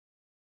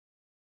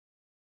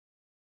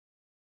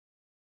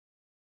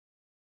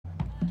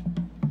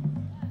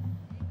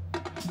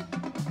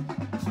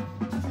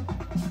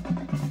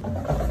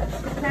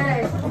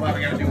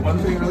gotta do one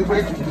thing really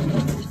quick.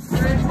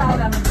 We're gonna tell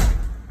them.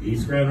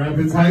 East Grand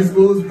Rapids High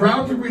School is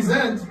proud to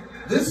present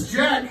this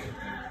Jack.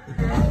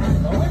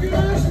 Oh my gosh, you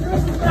guys are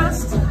the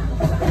best.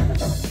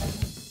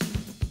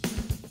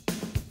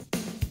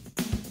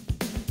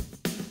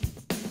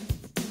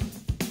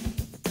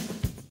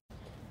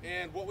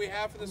 And what we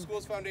have for the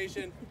Schools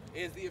Foundation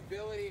is the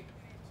ability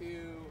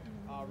to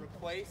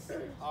replace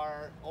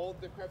our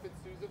old decrepit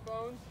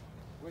sousaphones,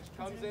 which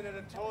comes in at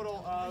a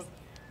total of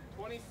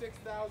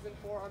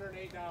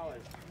 $26,408.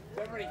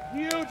 Everybody,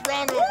 huge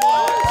round of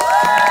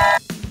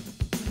applause!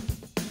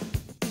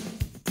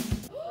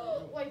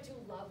 I do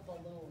love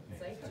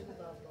balloons. I do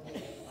love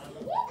balloons.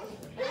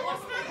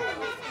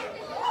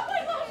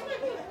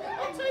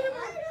 I'll tell you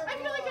what, I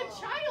feel like a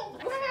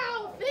child.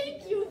 Wow,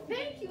 thank you,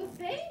 thank you,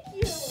 thank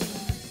you.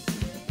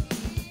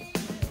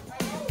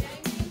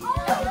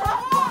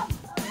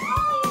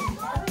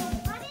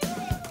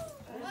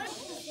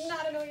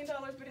 Not $1 million,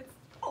 but it's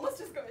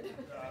almost as good.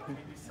 We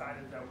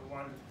decided that we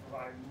wanted to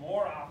provide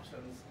more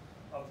options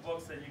of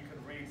books that you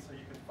could read so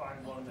you could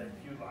find one that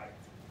you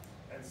liked.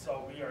 And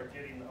so we are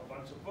getting a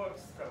bunch of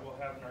books that we'll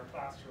have in our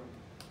classroom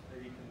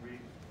that you can read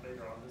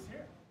later on this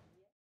year.